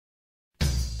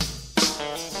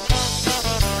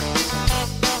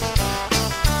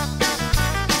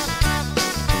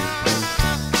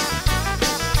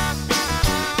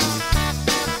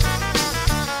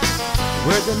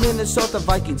Minnesota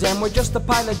Vikings and we're just a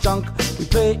pile of junk. We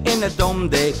play in a dome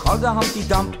they call the Humpty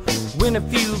Dump. Win a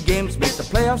few games, make the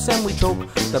playoffs and we choke.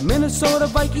 The Minnesota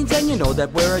Vikings and you know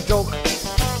that we're a joke.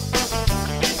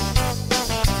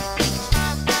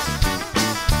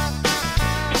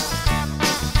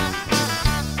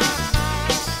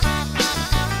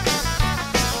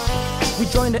 We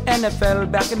joined the NFL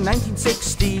back in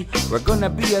 1960. We're gonna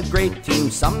be a great team,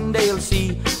 someday you'll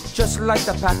see. Just like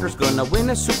the Packers gonna win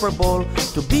a Super Bowl.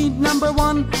 To be number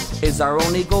one is our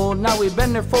only goal. Now we've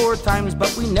been there 4 times,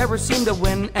 but we never seem to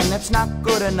win. And that's not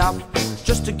good enough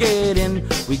just to get in.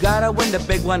 We gotta win the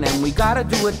big one and we gotta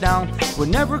do it now. We're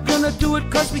never gonna do it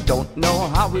cause we don't know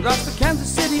how. We lost to Kansas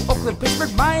City, Oakland,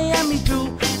 Pittsburgh, Miami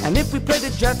too. And if we play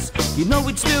the Jets, you know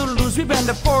we'd still lose. We've been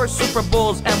to 4 Super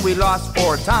Bowls and we lost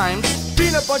 4 times.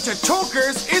 Being a bunch of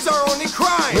chokers is our only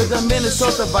crime. We're the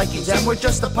Minnesota Vikings and we're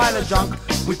just a pile of junk.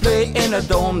 We play in a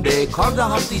dome they call the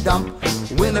Humpty Dump.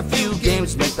 Win a few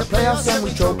games, make the playoffs and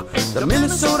we choke. The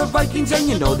Minnesota Vikings and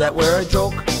you know that we're a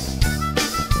joke.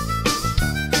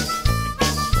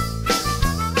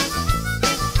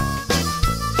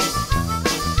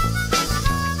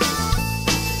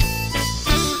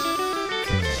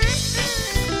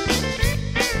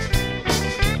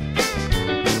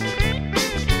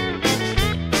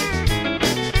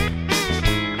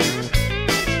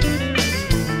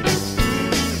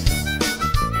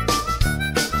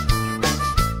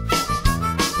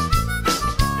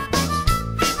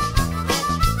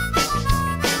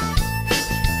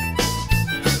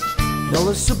 No,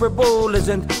 the Super Bowl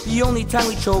isn't the only time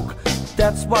we choke.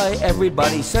 That's why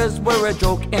everybody says we're a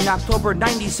joke. In October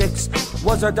 '96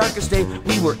 was our darkest day.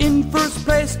 We were in first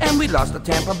place and we lost to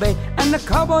Tampa Bay. And the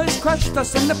Cowboys crushed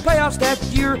us in the playoffs that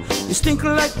year. You stink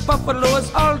like Buffalo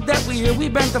is all that we hear.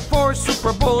 We've been to 4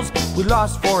 Super Bowls, we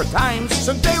lost 4 times.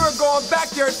 Someday we're going back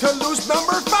there to lose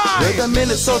number 5. We're the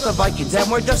Minnesota Vikings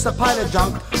and we're just a pile of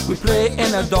junk. We play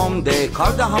in a dome they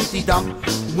call the Humpty Dump.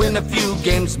 Win a few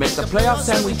games, make the playoffs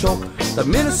and we choke. The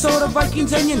Minnesota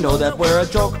Vikings and you know that we're a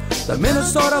joke. The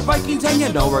Minnesota Vikings and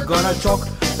you know we're gonna choke.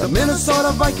 The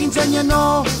Minnesota Vikings and you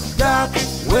know that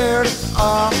we're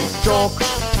a joke.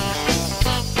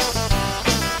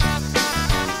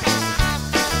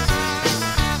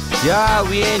 Yeah,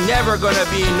 we ain't never gonna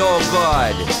be no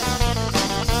good.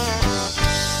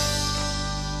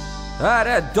 Ah,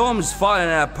 that dome's falling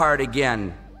apart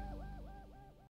again.